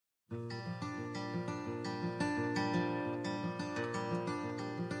Today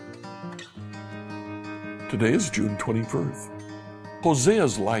is June 21st.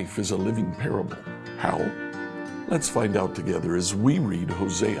 Hosea's life is a living parable. How? Let's find out together as we read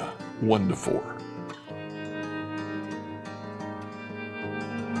Hosea 1-4.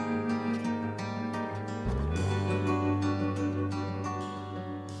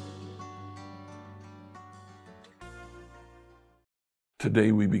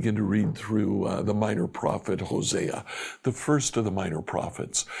 Today we begin to read through the minor prophet Hosea, the first of the minor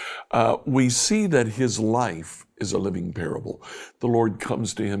prophets. We see that his life is a living parable. The Lord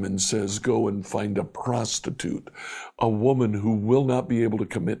comes to him and says, go and find a prostitute, a woman who will not be able to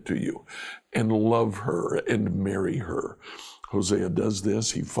commit to you, and love her and marry her. Hosea does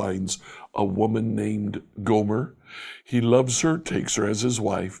this. He finds a woman named Gomer. He loves her, takes her as his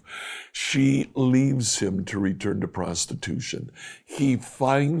wife. She leaves him to return to prostitution. He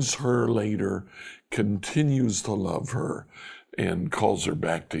finds her later, continues to love her, and calls her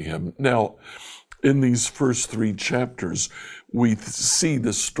back to him. Now, in these first 3 chapters, we see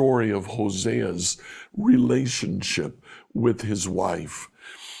the story of Hosea's relationship with his wife.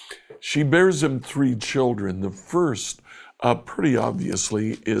 She bears him 3 children. The first, pretty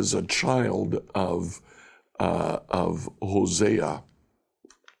obviously, is a child of Hosea.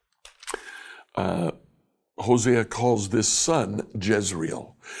 Hosea calls this son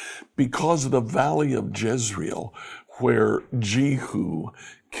Jezreel because of the valley of Jezreel where Jehu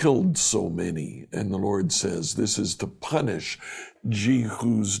killed so many. And the Lord says this is to punish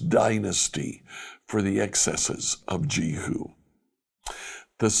Jehu's dynasty for the excesses of Jehu.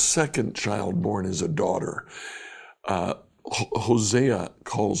 The second child born is a daughter. Hosea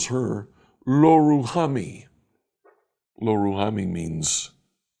calls her Lo Ruhami. Lo Ruhami means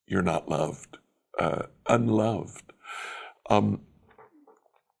you're not loved, unloved.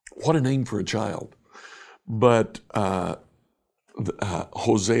 What a name for a child. But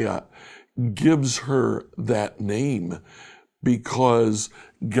Hosea gives her that name because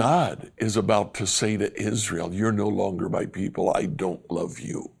God is about to say to Israel, you're no longer my people. I don't love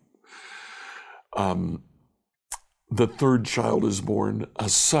you. The third child is born, a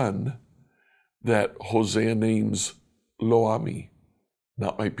son that Hosea names Lo-Ami,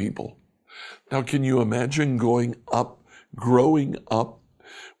 not my people. Now, can you imagine growing up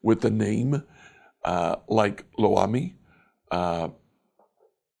with a name like Lo-Ami? I'm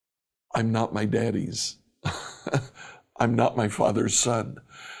not my daddy's. I'm not my father's son.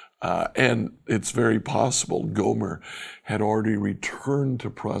 And it's very possible Gomer had already returned to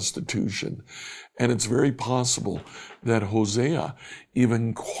prostitution. And it's very possible that Hosea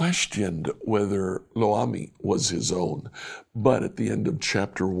even questioned whether Lo-Ami was his own. But at the end of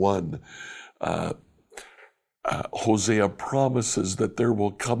chapter 1, Hosea promises that there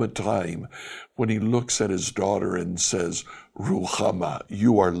will come a time when he looks at his daughter and says, Ruhama,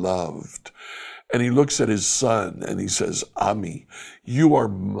 you are loved. And he looks at his son and he says, Ami, you are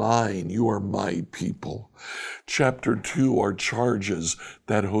mine, you are my people. Chapter 2 are charges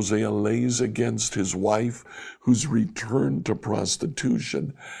that Hosea lays against his wife who's returned to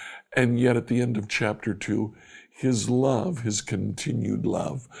prostitution. And yet at the end of chapter 2, his love, his continued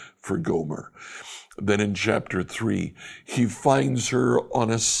love for Gomer. Then in chapter 3, he finds her on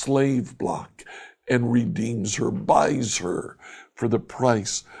a slave block and redeems her, buys her for the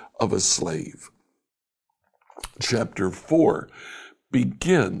price of a slave. Chapter 4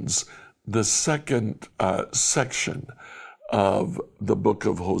 begins the second section of the book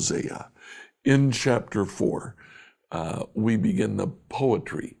of Hosea. In chapter 4, we begin the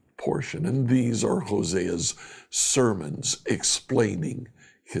poetry portion, and these are Hosea's sermons explaining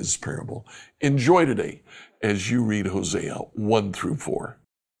his parable. Enjoy today as you read Hosea 1-4.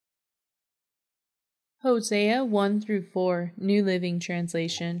 Hosea 1-4, New Living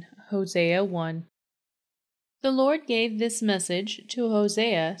Translation. Hosea 1. The Lord gave this message to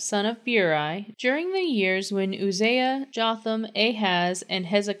Hosea, son of Beeri, during the years when Uzziah, Jotham, Ahaz, and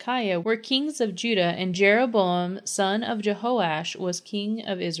Hezekiah were kings of Judah, and Jeroboam, son of Jehoash, was king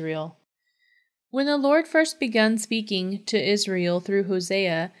of Israel. When the Lord first began speaking to Israel through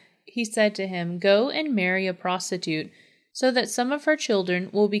Hosea, he said to him, Go and marry a prostitute, so that some of her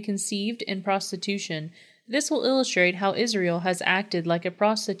children will be conceived in prostitution. This will illustrate how Israel has acted like a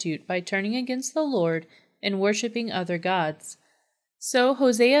prostitute by turning against the Lord and worshipping other gods. So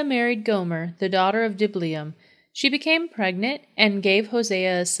Hosea married Gomer, the daughter of Diblaim. She became pregnant and gave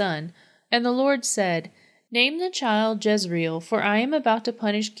Hosea a son. And the Lord said, Name the child Jezreel, for I am about to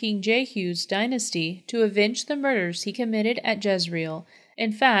punish King Jehu's dynasty to avenge the murders he committed at Jezreel.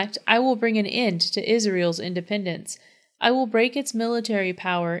 In fact, I will bring an end to Israel's independence. I will break its military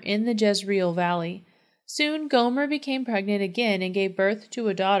power in the Jezreel valley. Soon Gomer became pregnant again and gave birth to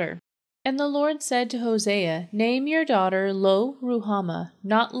a daughter. And the Lord said to Hosea, Name your daughter Lo Ruhamah,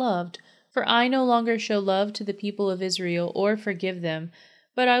 not loved, for I no longer show love to the people of Israel or forgive them,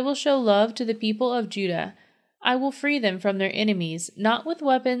 but I will show love to the people of Judah. I will free them from their enemies, not with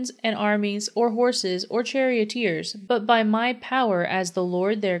weapons and armies or horses or charioteers, but by my power as the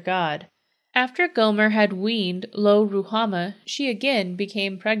Lord their God. After Gomer had weaned Lo Ruhamah, she again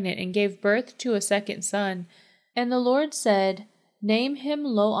became pregnant and gave birth to a second son. And the Lord said, Name him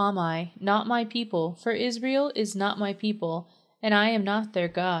Lo Ammi, not my people, for Israel is not my people, and I am not their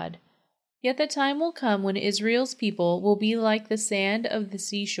God. Yet the time will come when Israel's people will be like the sand of the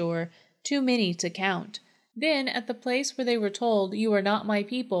seashore, too many to count. Then, at the place where they were told, You are not my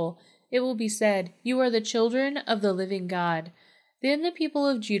people, it will be said, You are the children of the living God. Then the people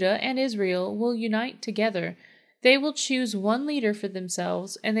of Judah and Israel will unite together. They will choose one leader for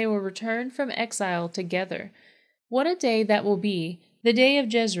themselves, and they will return from exile together. What a day that will be, the day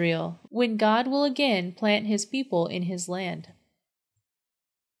of Jezreel, when God will again plant his people in his land.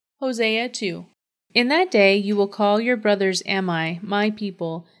 Hosea 2. In that day you will call your brothers Ammi, my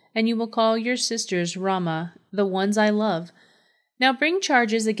people, and you will call your sisters Ramah, the ones I love. Now bring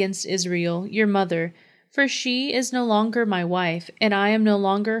charges against Israel, your mother, for she is no longer my wife, and I am no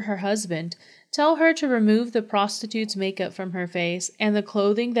longer her husband. Tell her to remove the prostitute's makeup from her face and the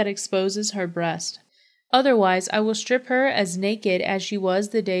clothing that exposes her breast. Otherwise I will strip her as naked as she was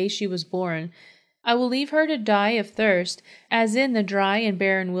the day she was born. I will leave her to die of thirst, as in the dry and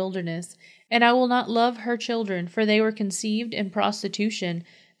barren wilderness, and I will not love her children, for they were conceived in prostitution.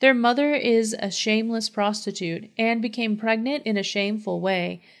 Their mother is a shameless prostitute, and became pregnant in a shameful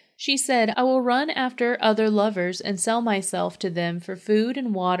way. She said, I will run after other lovers and sell myself to them for food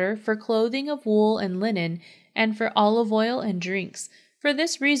and water, for clothing of wool and linen, and for olive oil and drinks. For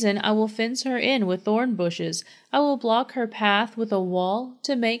this reason I will fence her in with thorn bushes. I will block her path with a wall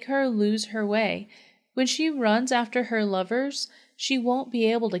to make her lose her way. When she runs after her lovers, she won't be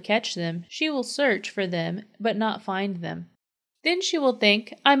able to catch them. She will search for them, but not find them. Then she will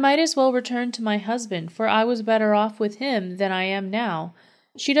think, I might as well return to my husband, for I was better off with him than I am now.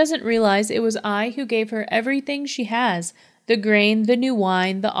 She doesn't realize it was I who gave her everything she has, the grain, the new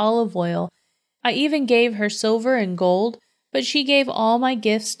wine, the olive oil. I even gave her silver and gold, but she gave all my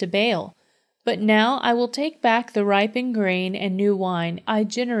gifts to Baal. But now I will take back the ripened grain and new wine I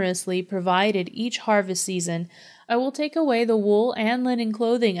generously provided each harvest season. I will take away the wool and linen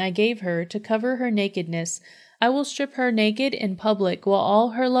clothing I gave her to cover her nakedness. I will strip her naked in public while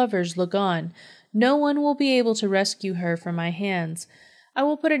all her lovers look on. No one will be able to rescue her from my hands. I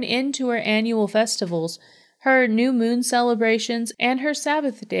will put an end to her annual festivals, her new moon celebrations, and her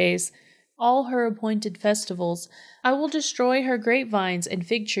Sabbath days, all her appointed festivals. I will destroy her grapevines and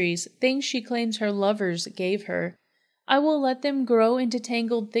fig trees, things she claims her lovers gave her. I will let them grow into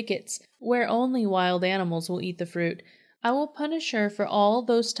tangled thickets, where only wild animals will eat the fruit. I will punish her for all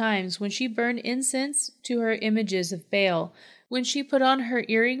those times when she burned incense to her images of Baal, when she put on her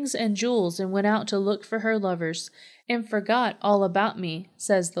earrings and jewels and went out to look for her lovers, and forgot all about me,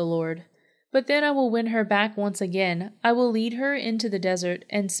 says the Lord. But then I will win her back once again. I will lead her into the desert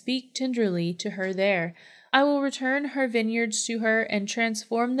and speak tenderly to her there. I will return her vineyards to her and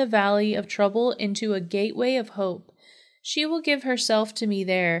transform the valley of trouble into a gateway of hope. She will give herself to me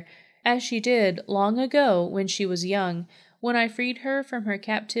there, as she did long ago when she was young, when I freed her from her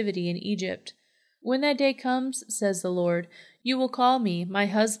captivity in Egypt. When that day comes, says the Lord, you will call me my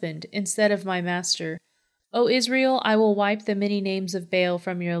husband instead of my master. O Israel, I will wipe the many names of Baal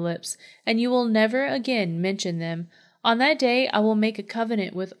from your lips, and you will never again mention them. On that day I will make a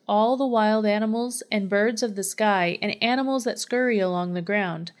covenant with all the wild animals and birds of the sky and animals that scurry along the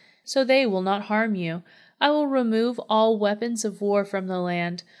ground, so they will not harm you. I will remove all weapons of war from the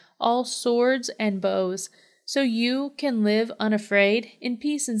land, all swords and bows, so you can live unafraid, in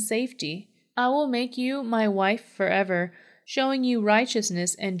peace and safety. I will make you my wife forever, showing you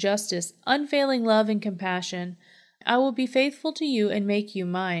righteousness and justice, unfailing love and compassion. I will be faithful to you and make you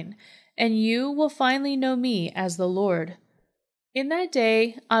mine, and you will finally know me as the Lord. In that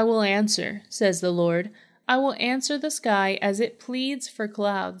day I will answer, says the Lord. I will answer the sky as it pleads for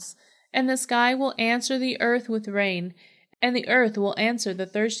clouds, and the sky will answer the earth with rain, and the earth will answer the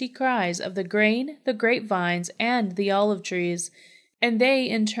thirsty cries of the grain, the grapevines, and the olive trees, and they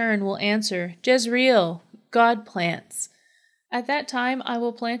in turn will answer, Jezreel, God plants. At that time I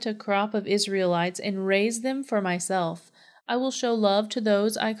will plant a crop of Israelites and raise them for myself. I will show love to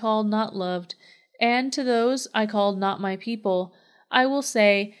those I called not loved, and to those I called not my people. I will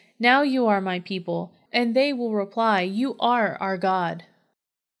say, now you are my people, And they will reply, "You are our God."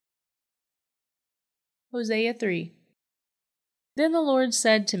 Hosea 3. Then the Lord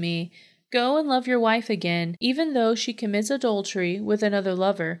said to me, "Go and love your wife again, even though she commits adultery with another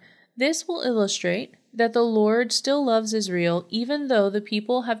lover." This will illustrate that the Lord still loves Israel, even though the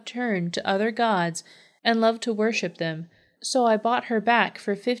people have turned to other gods and love to worship them. So I bought her back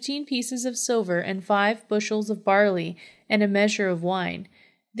for 15 pieces of silver and 5 bushels of barley and a measure of wine.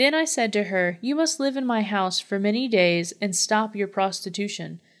 Then I said to her, "You must live in my house for many days and stop your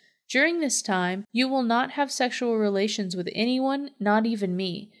prostitution. During this time, you will not have sexual relations with anyone, not even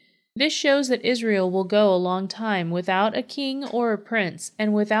me." This shows that Israel will go a long time without a king or a prince,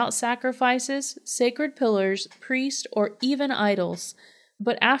 and without sacrifices, sacred pillars, priests, or even idols.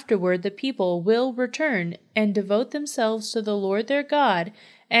 But afterward the people will return and devote themselves to the Lord their God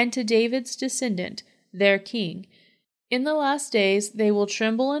and to David's descendant, their king. In the last days they will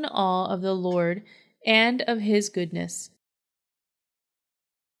tremble in awe of the Lord and of his goodness.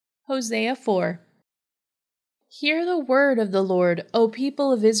 Hosea 4. Hear the word of the Lord, O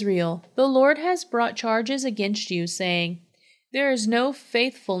people of Israel. The Lord has brought charges against you, saying, "There is no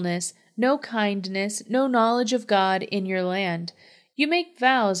faithfulness, no kindness, no knowledge of God in your land. You make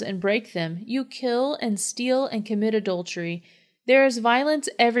vows and break them. You kill and steal and commit adultery. There is violence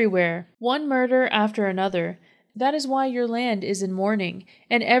everywhere, one murder after another. That is why your land is in mourning,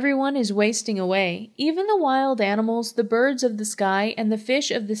 and everyone is wasting away. Even the wild animals, the birds of the sky, and the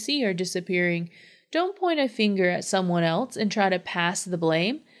fish of the sea are disappearing. Don't point a finger at someone else and try to pass the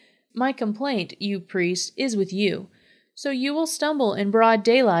blame. My complaint, you priest, is with you. So you will stumble in broad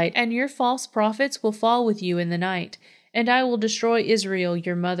daylight, and your false prophets will fall with you in the night. And I will destroy Israel,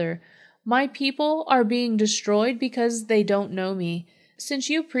 your mother. My people are being destroyed because they don't know me. Since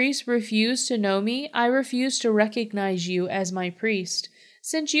you priests refuse to know me, I refuse to recognize you as my priest.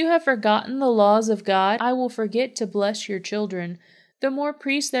 Since you have forgotten the laws of God, I will forget to bless your children. The more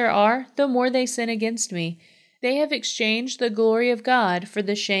priests there are, the more they sin against me. They have exchanged the glory of God for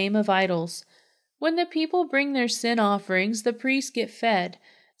the shame of idols. When the people bring their sin offerings, the priests get fed.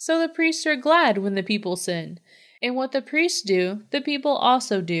 So the priests are glad when the people sin. And what the priests do, the people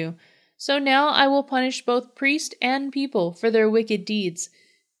also do. So now I will punish both priest and people for their wicked deeds.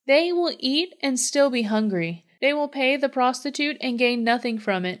 They will eat and still be hungry. They will pay the prostitute and gain nothing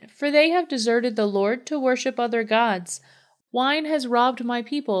from it, for they have deserted the Lord to worship other gods. Wine has robbed my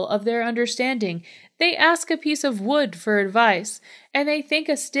people of their understanding. They ask a piece of wood for advice, and they think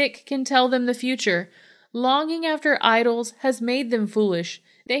a stick can tell them the future. Longing after idols has made them foolish.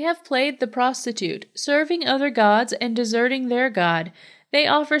 They have played the prostitute, serving other gods and deserting their God. They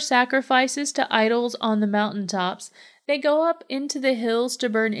offer sacrifices to idols on the mountaintops. They go up into the hills to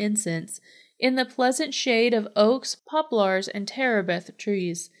burn incense, in the pleasant shade of oaks, poplars, and terebinth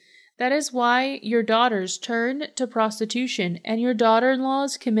trees. That is why your daughters turn to prostitution, and your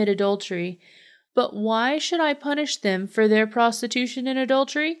daughter-in-laws commit adultery. But why should I punish them for their prostitution and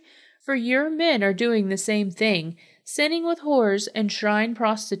adultery? For your men are doing the same thing, sinning with whores and shrine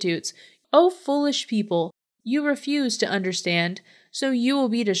prostitutes. O foolish people, you refuse to understand, so you will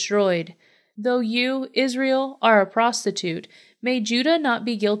be destroyed. Though you, Israel, are a prostitute, may Judah not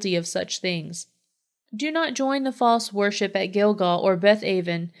be guilty of such things. Do not join the false worship at Gilgal or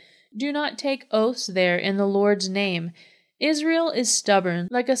Beth-aven. Do not take oaths there in the Lord's name. Israel is stubborn,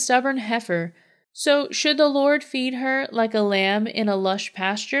 like a stubborn heifer. So should the Lord feed her like a lamb in a lush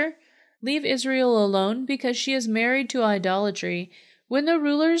pasture? Leave Israel alone, because she is married to idolatry. When the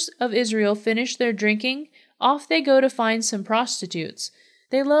rulers of Israel finish their drinking, off they go to find some prostitutes.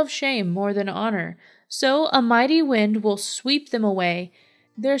 They love shame more than honor, so a mighty wind will sweep them away.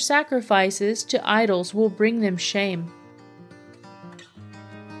 Their sacrifices to idols will bring them shame.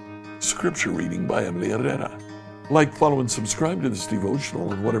 Scripture reading by Emily Herrera. Like, follow, and subscribe to this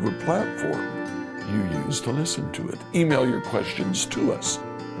devotional on whatever platform you use to listen to it. Email your questions to us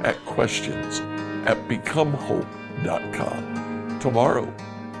at questions@becomehope.com. Tomorrow,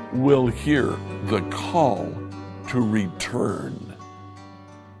 we'll hear the call to return.